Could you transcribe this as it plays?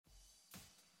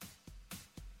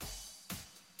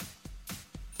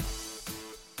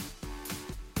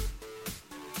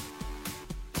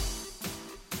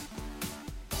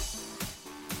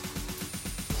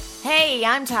Hey,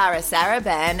 I'm Tara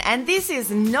Saraban, and this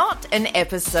is not an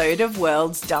episode of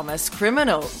World's Dumbest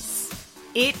Criminals.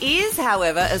 It is,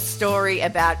 however, a story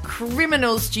about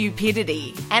criminal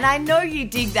stupidity, and I know you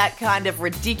dig that kind of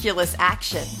ridiculous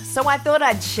action, so I thought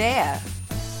I'd share.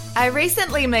 I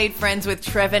recently made friends with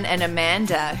Trevin and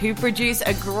Amanda, who produce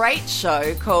a great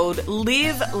show called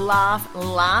Live, Laugh,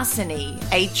 Larceny,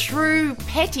 a true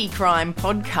petty crime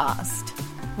podcast,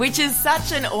 which is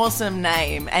such an awesome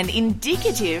name and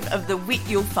indicative of the wit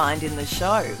you'll find in the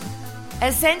show.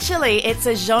 Essentially, it's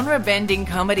a genre-bending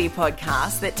comedy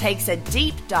podcast that takes a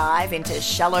deep dive into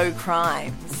shallow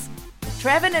crimes.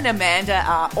 Trevin and Amanda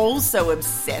are also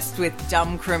obsessed with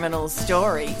dumb criminal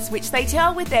stories, which they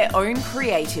tell with their own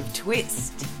creative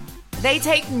twist. They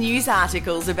take news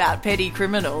articles about petty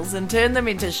criminals and turn them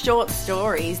into short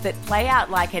stories that play out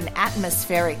like an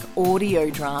atmospheric audio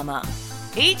drama.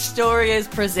 Each story is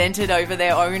presented over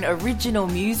their own original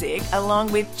music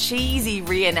along with cheesy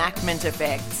reenactment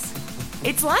effects.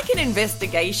 It's like an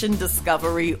investigation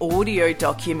discovery audio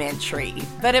documentary,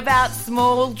 but about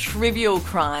small trivial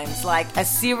crimes like a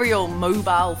serial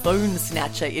mobile phone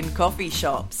snatcher in coffee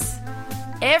shops.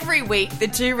 Every week, the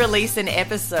two release an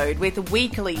episode with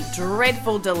weekly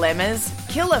dreadful dilemmas,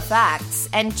 killer facts,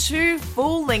 and 2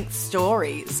 full-length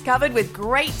stories covered with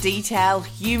great detail,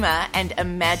 humour, and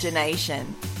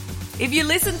imagination. If you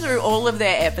listen through all of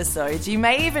their episodes, you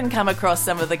may even come across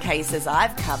some of the cases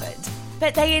I've covered.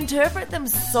 But they interpret them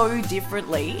so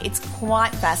differently, it's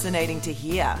quite fascinating to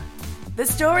hear. The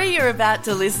story you're about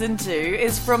to listen to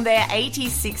is from their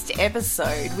 86th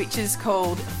episode, which is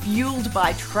called Fueled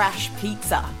by Trash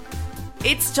Pizza.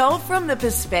 It's told from the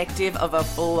perspective of a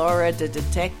Florida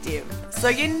detective, so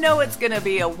you know it's going to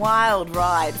be a wild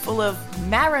ride full of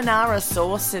marinara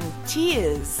sauce and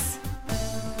tears.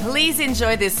 Please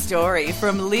enjoy this story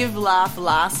from Live, Laugh,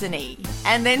 Larceny,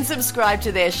 and then subscribe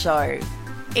to their show.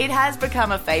 It has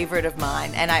become a favourite of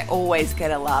mine, and I always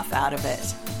get a laugh out of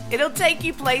it. It'll take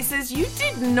you places you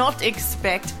did not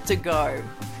expect to go.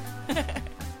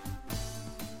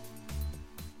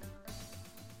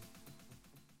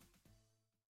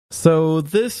 So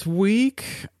this week,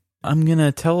 I'm going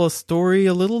to tell a story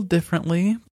a little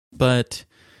differently, but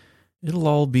it'll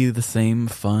all be the same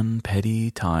fun, petty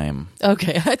time.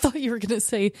 Okay, I thought you were going to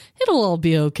say, it'll all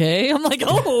be okay. I'm like,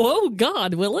 oh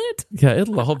God, will it? Yeah,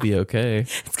 it'll all be okay.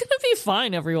 It's going to be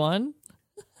fine, everyone.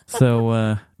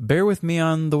 So bear with me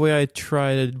on the way I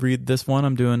try to read this one.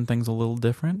 I'm doing things a little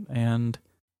different, and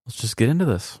let's just get into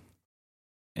this.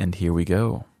 And here we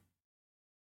go.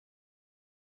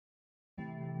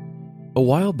 A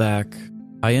while back,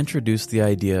 I introduced the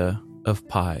idea of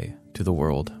PIE to the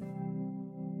world.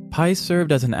 PIE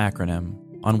served as an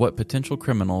acronym on what potential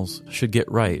criminals should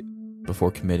get right before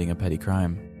committing a petty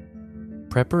crime.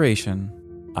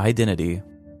 Preparation, identity,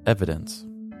 evidence.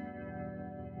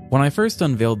 When I first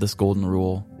unveiled this golden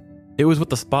rule, it was with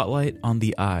the spotlight on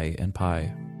the I in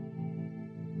PIE.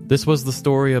 This was the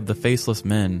story of the faceless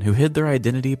men who hid their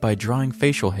identity by drawing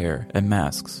facial hair and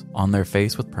masks on their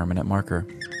face with permanent marker.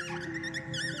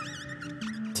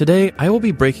 Today, I will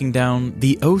be breaking down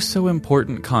the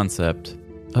oh-so-important concept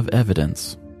of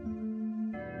evidence.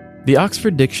 The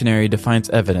Oxford Dictionary defines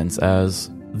evidence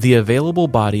as the available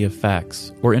body of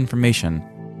facts or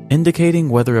information indicating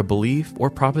whether a belief or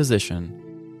proposition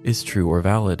is true or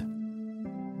valid.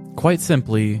 Quite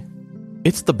simply,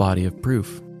 it's the body of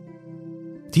proof.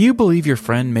 Do you believe your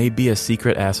friend may be a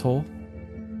secret asshole?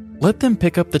 Let them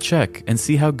pick up the check and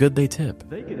see how good they tip.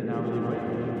 They get an hourly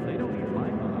rate. They don't need my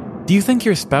money. Do you think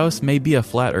your spouse may be a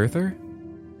flat earther?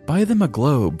 Buy them a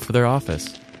globe for their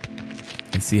office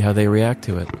and see how they react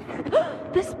to it.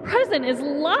 This present is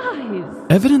lies.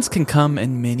 Evidence can come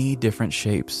in many different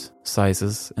shapes,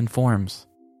 sizes, and forms.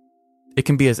 It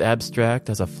can be as abstract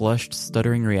as a flushed,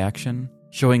 stuttering reaction,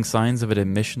 showing signs of an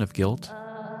admission of guilt,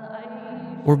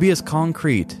 or be as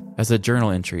concrete as a journal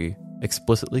entry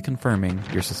explicitly confirming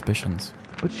your suspicions.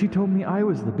 But she told me I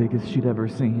was the biggest she'd ever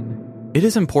seen. It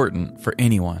is important for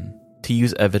anyone to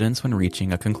use evidence when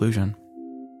reaching a conclusion.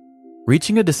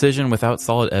 Reaching a decision without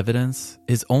solid evidence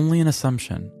is only an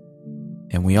assumption,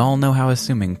 and we all know how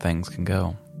assuming things can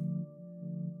go.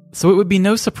 So it would be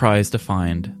no surprise to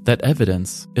find that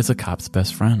evidence is a cop's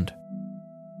best friend.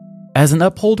 As an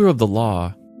upholder of the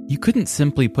law, you couldn't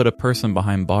simply put a person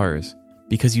behind bars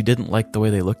because you didn't like the way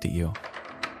they looked at you.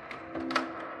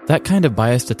 That kind of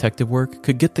biased detective work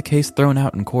could get the case thrown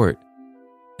out in court,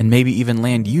 and maybe even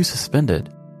land you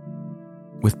suspended.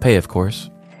 With pay, of course.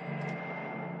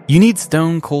 You need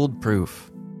stone-cold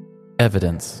proof.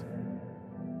 Evidence.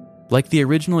 Like the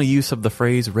original use of the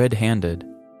phrase red-handed,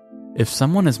 if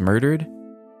someone is murdered,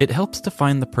 It helps to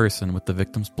find the person with the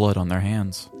victim's blood on their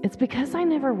hands. It's because I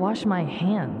never wash my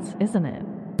hands, isn't it?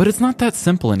 But it's not that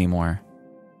simple anymore.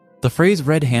 The phrase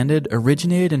red-handed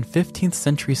originated in 15th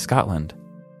century Scotland.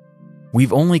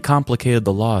 We've only complicated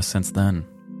the law since then.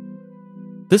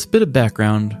 This bit of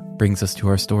background brings us to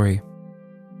our story.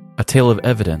 A tale of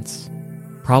evidence,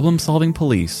 problem-solving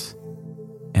police,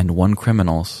 and one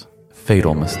criminal's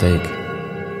fatal mistake.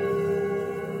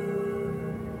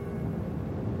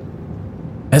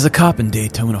 As a cop in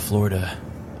Daytona, Florida,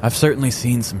 I've certainly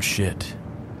seen some shit.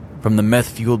 From the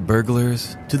meth-fueled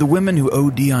burglars to the women who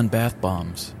OD on bath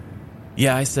bombs.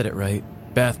 Yeah, I said it right,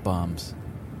 bath bombs.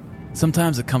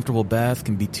 Sometimes a comfortable bath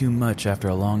can be too much after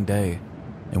a long day,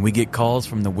 and we get calls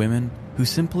from the women who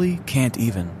simply can't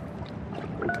even.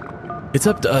 It's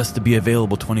up to us to be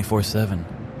available 24/7,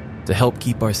 to help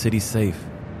keep our city safe,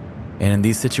 and in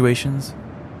these situations,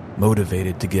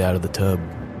 motivated to get out of the tub.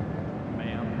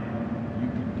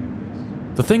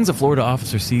 The things a Florida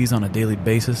officer sees on a daily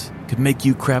basis could make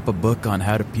you crap a book on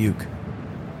how to puke.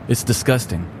 It's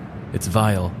disgusting, it's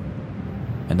vile,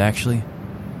 and actually,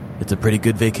 it's a pretty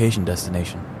good vacation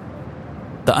destination.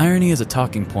 The irony is a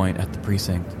talking point at the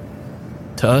precinct.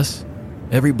 To us,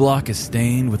 every block is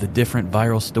stained with a different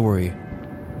viral story.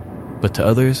 But to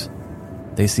others,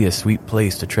 they see a sweet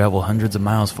place to travel hundreds of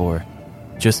miles for,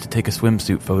 just to take a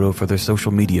swimsuit photo for their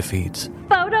social media feeds.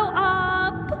 Photo op!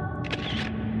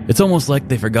 It's almost like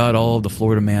they forgot all of the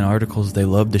Florida Man articles they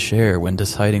love to share when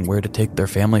deciding where to take their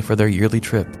family for their yearly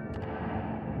trip.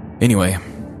 Anyway,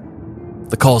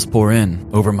 the calls pour in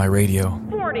over my radio.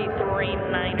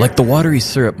 43.9. Like the watery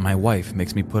syrup my wife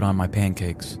makes me put on my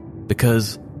pancakes,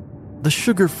 because the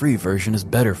sugar-free version is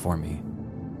better for me.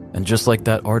 And just like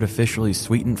that artificially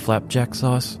sweetened flapjack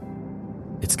sauce,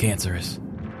 it's cancerous.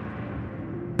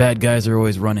 Bad guys are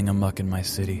always running amok in my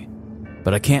city,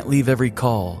 but I can't leave every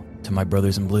call to my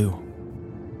brothers in blue.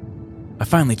 I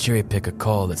finally cherry-pick a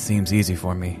call that seems easy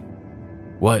for me.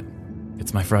 What?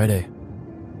 It's my Friday.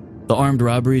 The armed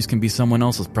robberies can be someone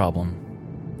else's problem.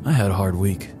 I had a hard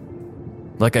week.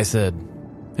 Like I said,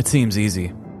 it seems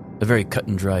easy. A very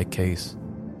cut-and-dry case.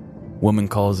 Woman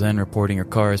calls in reporting her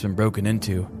car has been broken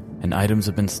into and items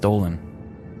have been stolen.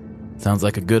 Sounds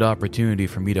like a good opportunity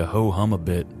for me to ho-hum a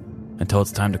bit until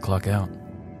it's time to clock out.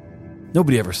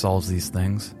 Nobody ever solves these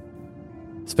things.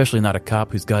 Especially not a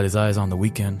cop who's got his eyes on the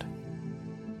weekend.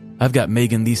 I've got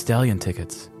Megan Thee Stallion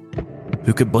tickets.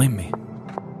 Who could blame me?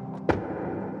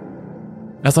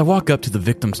 As I walk up to the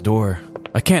victim's door,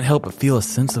 I can't help but feel a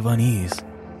sense of unease.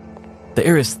 The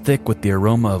air is thick with the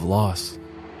aroma of loss.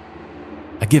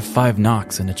 I give 5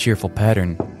 knocks in a cheerful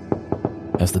pattern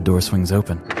as the door swings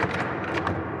open.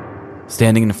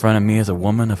 Standing in front of me is a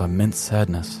woman of immense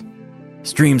sadness,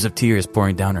 streams of tears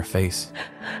pouring down her face.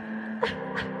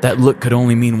 That look could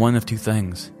only mean one of two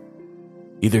things.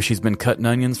 Either she's been cutting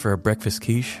onions for a breakfast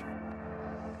quiche,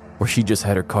 or she just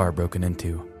had her car broken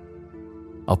into.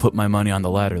 I'll put my money on the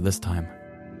latter this time.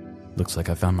 Looks like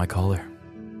I found my caller.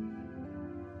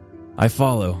 I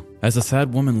follow as the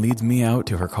sad woman leads me out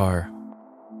to her car.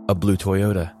 A blue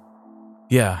Toyota.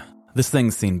 Yeah, this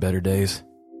thing's seen better days.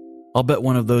 I'll bet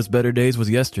one of those better days was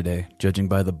yesterday, judging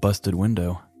by the busted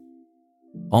window.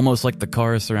 Almost like the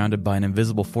car is surrounded by an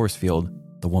invisible force field,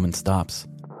 the woman stops.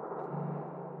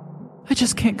 I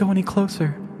just can't go any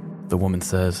closer, the woman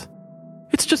says.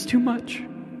 It's just too much.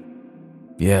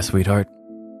 Yeah, sweetheart.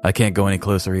 I can't go any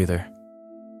closer either.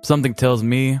 Something tells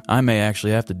me I may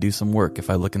actually have to do some work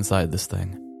if I look inside this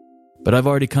thing. But I've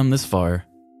already come this far,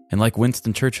 and like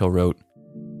Winston Churchill wrote,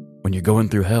 when you're going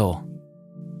through hell,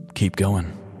 keep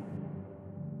going.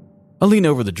 I lean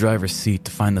over the driver's seat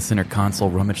to find the center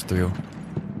console rummaged through,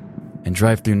 and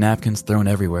drive through napkins thrown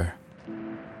everywhere.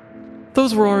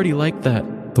 Those were already like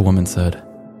that, the woman said.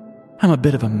 I'm a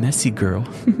bit of a messy girl.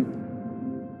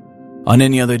 On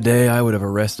any other day, I would have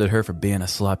arrested her for being a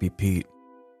sloppy Pete.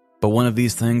 But one of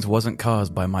these things wasn't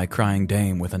caused by my crying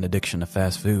dame with an addiction to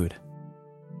fast food.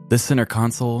 This center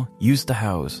console used to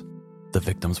house the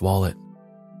victim's wallet.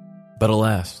 But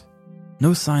alas,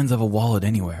 no signs of a wallet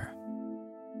anywhere.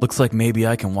 Looks like maybe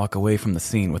I can walk away from the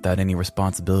scene without any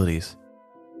responsibilities.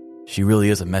 She really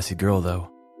is a messy girl, though.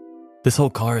 This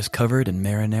whole car is covered in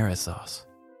marinara sauce.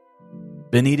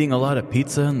 Been eating a lot of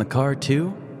pizza in the car,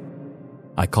 too?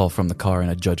 I call from the car in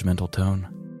a judgmental tone.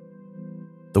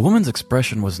 The woman's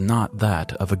expression was not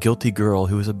that of a guilty girl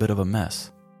who is a bit of a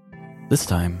mess. This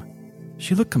time,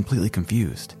 she looked completely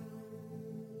confused.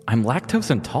 I'm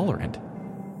lactose intolerant.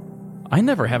 I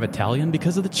never have Italian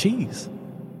because of the cheese,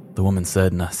 the woman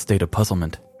said in a state of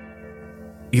puzzlement.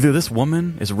 Either this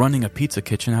woman is running a pizza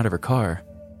kitchen out of her car,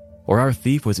 or our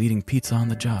thief was eating pizza on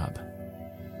the job.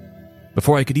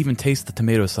 Before I could even taste the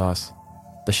tomato sauce,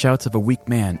 the shouts of a weak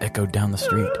man echoed down the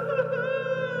street.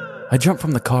 I jump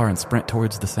from the car and sprint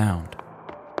towards the sound.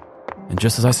 And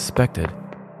just as I suspected,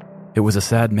 it was a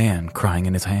sad man crying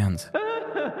in his hands.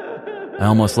 I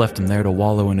almost left him there to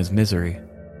wallow in his misery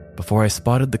before I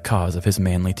spotted the cause of his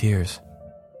manly tears.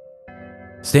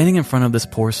 Standing in front of this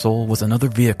poor soul was another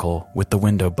vehicle with the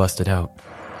window busted out.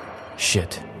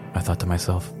 Shit, I thought to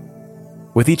myself.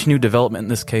 With each new development in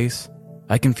this case,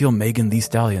 I can feel Megan Thee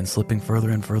Stallion slipping further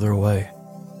and further away.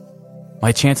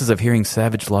 My chances of hearing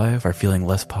Savage live are feeling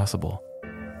less possible.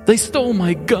 "They stole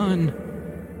my gun!"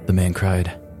 the man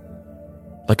cried.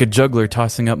 Like a juggler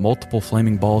tossing up multiple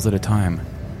flaming balls at a time,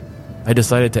 I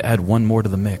decided to add one more to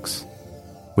the mix.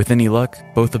 With any luck,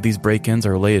 both of these break-ins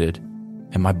are related,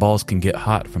 and my balls can get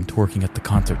hot from twerking at the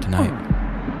concert tonight.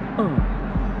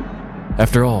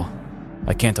 After all,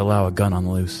 I can't allow a gun on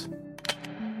the loose.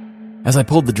 As I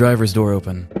pulled the driver's door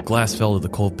open, glass fell to the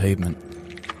cold pavement.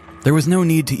 There was no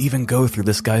need to even go through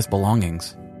this guy's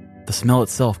belongings. The smell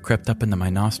itself crept up into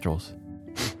my nostrils.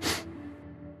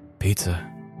 Pizza.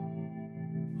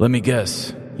 "Let me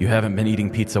guess, you haven't been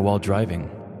eating pizza while driving?"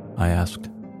 I asked.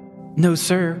 "No,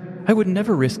 sir. I would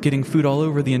never risk getting food all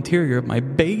over the interior of my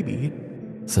baby,"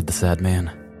 said the sad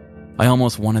man. I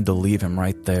almost wanted to leave him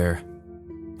right there.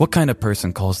 What kind of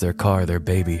person calls their car their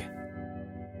baby?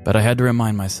 But I had to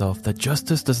remind myself that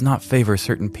justice does not favor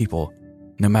certain people,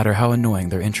 no matter how annoying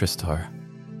their interests are.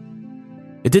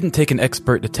 It didn't take an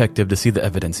expert detective to see the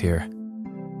evidence here.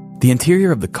 The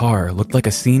interior of the car looked like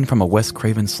a scene from a Wes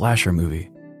Craven slasher movie,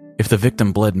 if the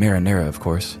victim bled marinara, of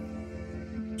course.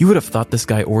 You would have thought this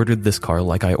guy ordered this car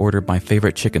like I ordered my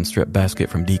favorite chicken strip basket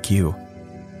from DQ.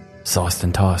 Sauced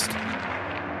and tossed.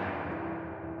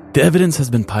 The evidence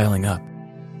has been piling up.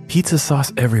 Pizza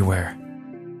sauce everywhere.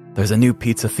 There's a new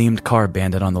pizza-themed car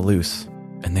bandit on the loose,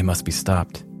 and they must be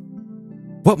stopped.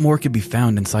 What more could be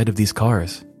found inside of these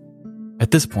cars?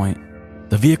 At this point,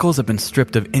 the vehicles have been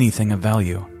stripped of anything of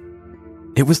value.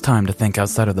 It was time to think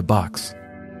outside of the box.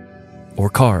 Or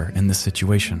car in this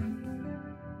situation.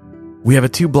 We have a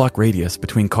 2-block radius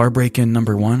between car break-in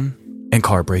number 1 and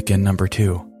car break-in number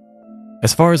 2.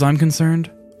 As far as I'm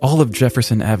concerned, all of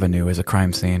Jefferson Avenue is a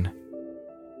crime scene.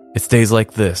 It's days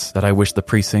like this that I wish the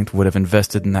precinct would have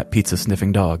invested in that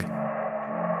pizza-sniffing dog.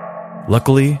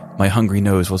 Luckily, my hungry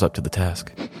nose was up to the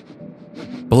task.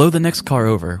 Below the next car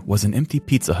over was an empty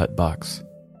Pizza Hut box.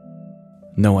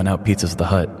 No one out-pizzas the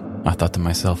Hut, I thought to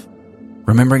myself,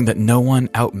 remembering that no one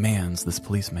outmans this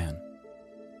policeman.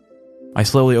 I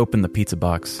slowly opened the pizza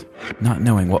box, not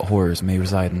knowing what horrors may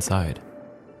reside inside.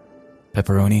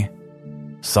 Pepperoni?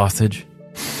 Sausage?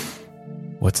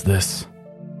 What's this?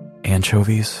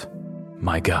 Anchovies?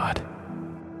 My God.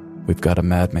 We've got a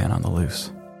madman on the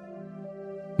loose.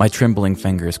 My trembling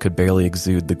fingers could barely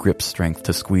exude the grip strength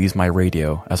to squeeze my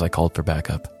radio as I called for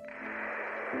backup.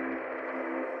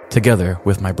 Together,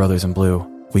 with my brothers in blue,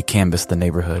 we canvassed the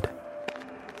neighborhood.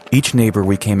 Each neighbor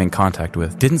we came in contact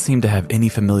with didn't seem to have any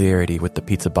familiarity with the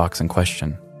pizza box in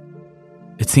question.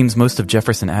 It seems most of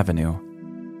Jefferson Avenue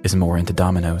is more into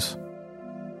Domino's.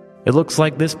 "It looks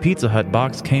like this Pizza Hut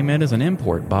box came in as an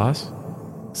import, boss,"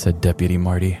 said Deputy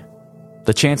Marty.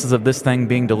 "The chances of this thing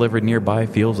being delivered nearby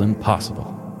feels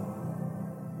impossible."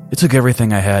 It took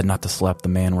everything I had not to slap the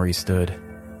man where he stood,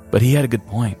 but he had a good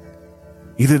point.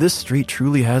 Either this street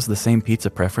truly has the same pizza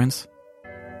preference,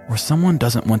 or someone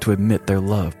doesn't want to admit their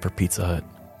love for Pizza Hut.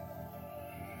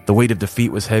 The weight of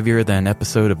defeat was heavier than an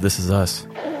episode of This Is Us.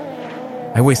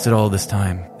 I wasted all this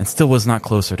time and still was not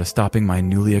closer to stopping my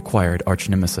newly acquired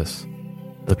arch-nemesis,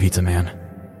 the Pizza Man.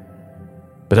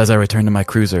 But as I returned to my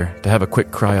cruiser to have a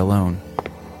quick cry alone,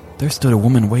 there stood a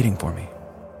woman waiting for me.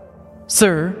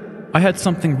 "Sir, I had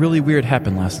something really weird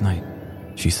happen last night,"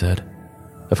 she said.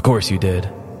 "Of course you did,"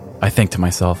 I think to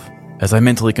myself, as I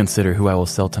mentally consider who I will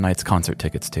sell tonight's concert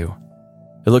tickets to.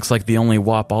 It looks like the only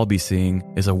wop I'll be seeing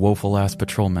is a woeful-ass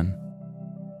patrolman.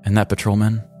 And that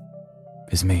patrolman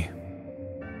is me.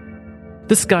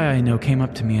 "This guy I know came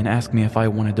up to me and asked me if I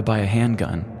wanted to buy a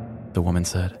handgun," the woman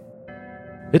said.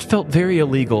 "It felt very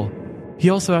illegal. He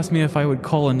also asked me if I would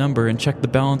call a number and check the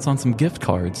balance on some gift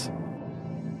cards."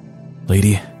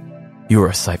 "Lady, you are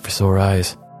a sight for sore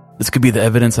eyes. This could be the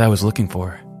evidence I was looking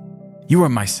for. You are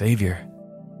my savior.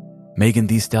 Megan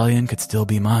Thee Stallion could still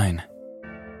be mine."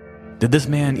 "Did this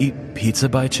man eat pizza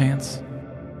by chance?"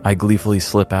 I gleefully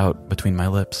slip out between my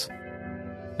lips.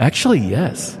 "Actually,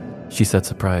 yes," she said,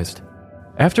 surprised.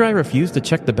 "After I refused to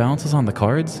check the balances on the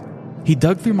cards, he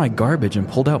dug through my garbage and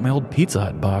pulled out my old Pizza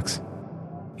Hut box.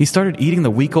 He started eating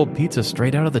the week-old pizza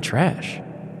straight out of the trash."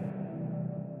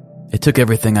 It took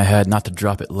everything I had not to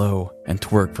drop it low and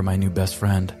twerk for my new best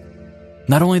friend.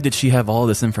 Not only did she have all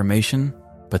this information,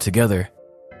 but together,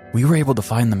 we were able to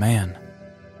find the man.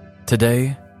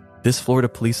 Today, this Florida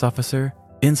police officer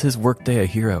ends his workday a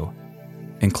hero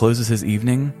and closes his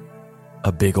evening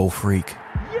a big old freak.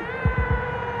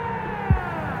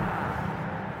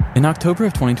 In October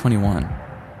of 2021,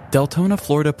 Deltona,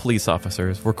 Florida police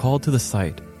officers were called to the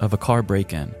site of a car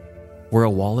break-in where a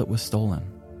wallet was stolen.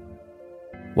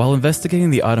 While investigating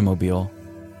the automobile,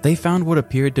 they found what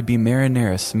appeared to be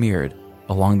marinara smeared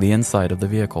along the inside of the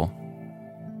vehicle.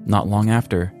 Not long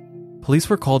after, police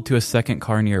were called to a second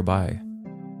car nearby,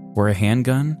 where a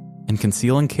handgun and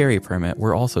conceal and carry permit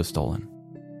were also stolen.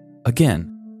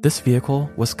 Again, this vehicle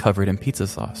was covered in pizza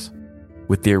sauce,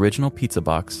 with the original pizza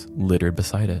box littered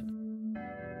beside it.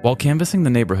 While canvassing the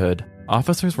neighborhood,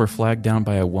 officers were flagged down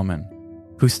by a woman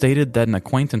who stated that an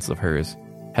acquaintance of hers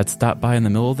had stopped by in the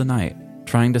middle of the night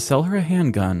trying to sell her a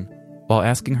handgun while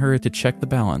asking her to check the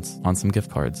balance on some gift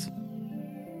cards.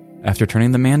 After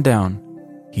turning the man down,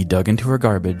 he dug into her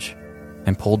garbage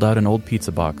and pulled out an old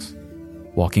pizza box,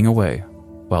 walking away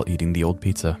while eating the old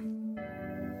pizza.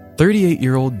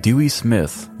 38-year-old Dewey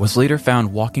Smith was later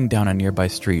found walking down a nearby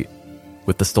street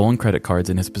with the stolen credit cards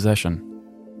in his possession.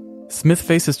 Smith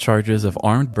faces charges of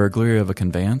armed burglary of a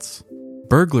conveyance,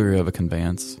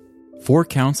 4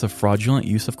 counts of fraudulent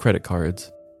use of credit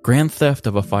cards, grand theft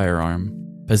of a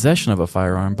firearm, possession of a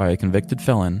firearm by a convicted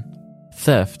felon,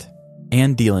 theft,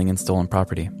 and dealing in stolen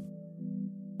property.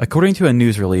 According to a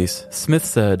news release, Smith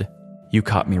said, "You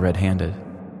caught me red-handed,"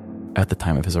 at the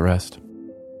time of his arrest.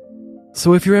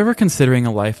 So if you're ever considering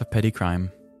a life of petty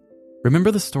crime,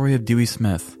 remember the story of Dewey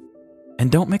Smith, and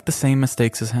don't make the same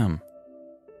mistakes as him.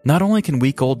 Not only can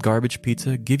weak old garbage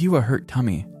pizza give you a hurt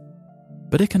tummy,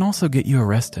 but it can also get you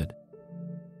arrested.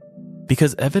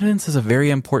 Because evidence is a very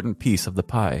important piece of the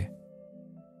pie,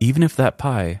 even if that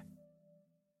pie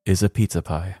is a pizza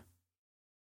pie.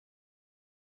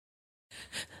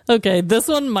 Okay, this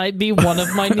one might be one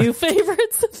of my new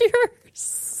favorites of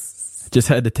yours. Just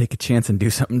had to take a chance and do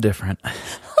something different.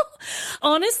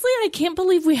 Honestly, I can't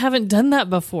believe we haven't done that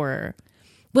before.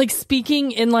 Like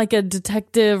speaking in like a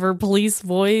detective or police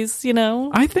voice, you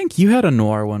know? I think you had a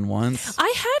noir one once.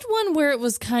 I had one where it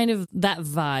was kind of that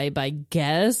vibe, I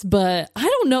guess, but I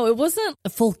don't know. It wasn't a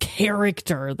full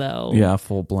character, though. Yeah,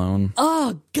 full blown.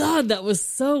 Oh, God, that was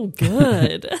so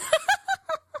good.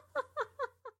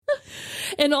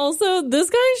 And also, this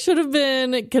guy should have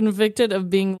been convicted of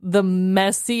being the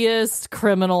messiest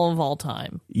criminal of all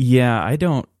time. Yeah, I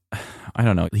don't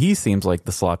know. He seems like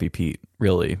the sloppy Pete,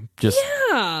 really. Just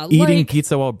eating like,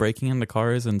 pizza while breaking into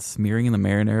cars and smearing the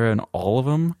marinara in all of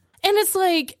them. And it's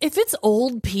like, if it's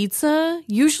old pizza,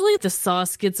 usually the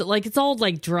sauce gets it, like, it's all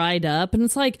like dried up. And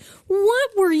it's like, what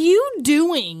were you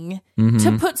doing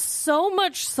to put so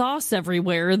much sauce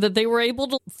everywhere that they were able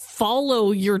to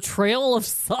follow your trail of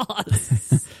sauce?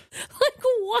 Like,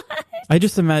 what? I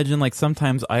just imagine, like,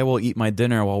 sometimes I will eat my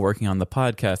dinner while working on the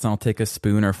podcast, and I'll take a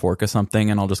spoon or fork or something,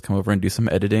 and I'll just come over and do some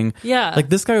editing. Yeah. Like,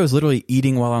 this guy was literally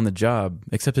eating while on the job,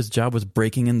 except his job was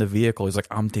breaking in the vehicle. He's like,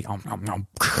 I'm taking...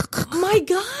 My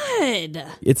God.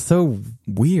 It's so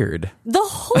weird. The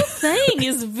whole thing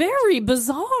is very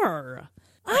bizarre.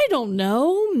 I don't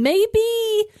know. Maybe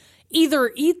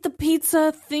either eat the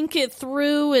pizza, think it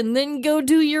through, and then go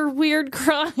do your weird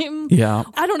crime. Yeah.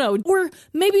 I don't know. Or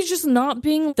maybe just not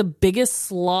being the biggest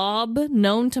slob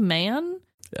known to man.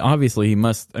 Obviously, he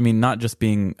must... I mean, not just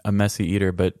being a messy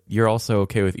eater, but you're also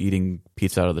okay with eating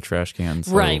pizza out of the trash can.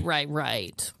 So.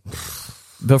 Right.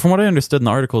 But from what I understood in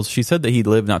the articles, she said that he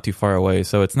lived not too far away,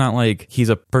 so it's not like he's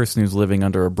a person who's living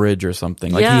under a bridge or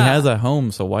something. Like, he has a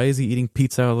home, so why is he eating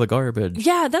pizza out of the garbage?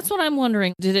 Yeah, that's what I'm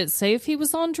wondering. Did it say if he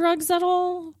was on drugs at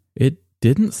all? It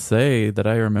didn't say that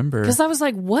I remember. Because I was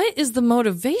like, what is the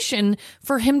motivation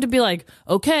for him to be like,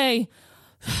 okay,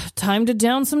 time to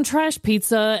down some trash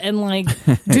pizza and like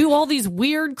do all these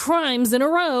weird crimes in a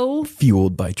row.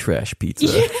 Fueled by trash pizza.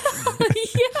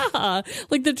 Yeah.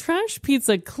 Like the trash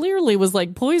pizza clearly was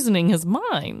like poisoning his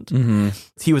mind. Mm-hmm.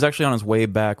 He was actually on his way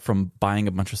back from buying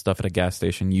a bunch of stuff at a gas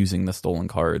station using the stolen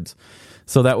cards.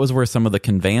 So that was where some of the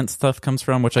conveyance stuff comes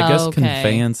from, which I guess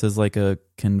conveyance is like a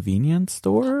convenience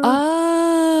store.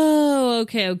 Oh,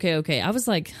 okay. I was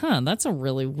like, that's a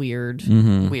really weird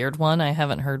one I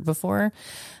haven't heard before.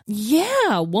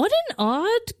 Yeah, what an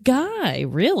odd guy,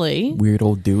 really. Weird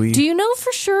old Dewey. Do you know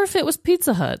for sure if it was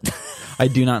Pizza Hut? I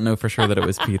do not know for sure that it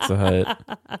was Pizza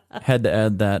Hut. Had to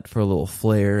add that for a little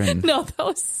flair. And No, that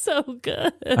was so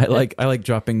good. I like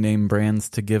dropping name brands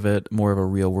to give it more of a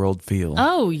real world feel.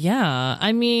 Oh, yeah.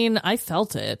 I mean, I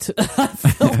felt it. I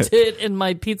felt it in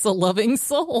my pizza-loving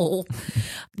soul.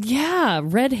 Yeah,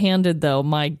 red-handed, though.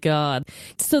 My God.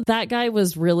 So that guy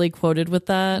was really quoted with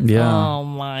that? Yeah. Oh,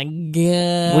 my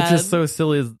God. Which is so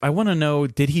silly. I want to know,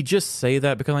 did he just say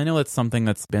that? Because I know it's something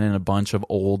that's been in a bunch of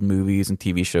old movies and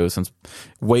TV shows since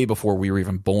way before we were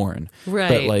even born. Right.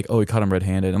 But like, oh, he caught him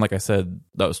red-handed. And like I said,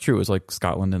 that was true. It was like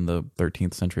Scotland in the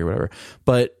 13th century or whatever.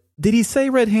 But did he say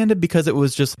red-handed because it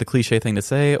was just the cliche thing to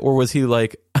say? Or was he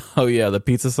like, oh yeah, the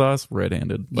pizza sauce,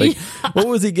 red-handed? Like, what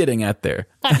was he getting at there?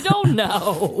 I don't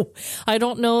know. I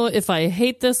don't know if I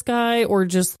hate this guy or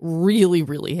just really,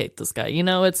 really hate this guy. You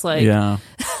know, it's like... Yeah.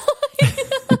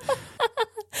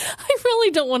 I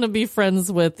really don't want to be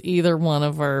friends with either one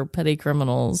of our petty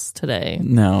criminals today.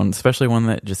 No, and especially one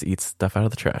that just eats stuff out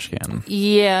of the trash can.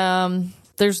 Yeah,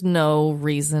 there's no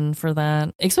reason for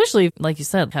that. Especially, like you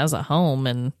said, has a home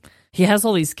and he has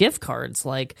all these gift cards.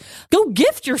 Like, go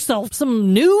gift yourself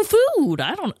some new food.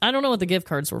 I don't know what the gift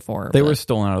cards were for. They were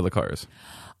stolen out of the cars.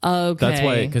 Okay. That's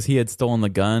why, because he had stolen the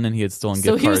gun and he had stolen gift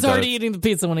cards. So he was already eating the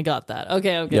pizza when he got that.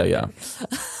 Okay. Yeah.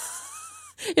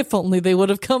 If only they would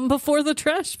have come before the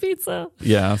trash pizza.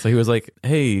 Yeah, so he was like,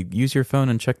 hey, use your phone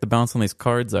and check the balance on these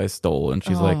cards I stole. And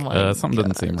she's like, something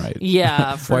doesn't seem right.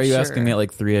 Yeah, for Why are you sure. asking me at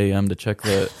like 3 a.m. to check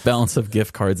the balance of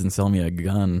gift cards and sell me a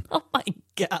gun? Oh my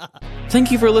God. Thank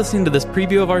you for listening to this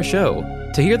preview of our show.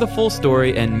 To hear the full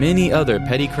story and many other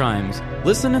petty crimes,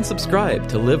 listen and subscribe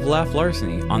to Live, Laugh,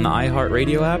 Larceny on the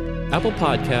iHeartRadio app, Apple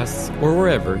Podcasts, or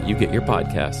wherever you get your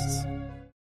podcasts.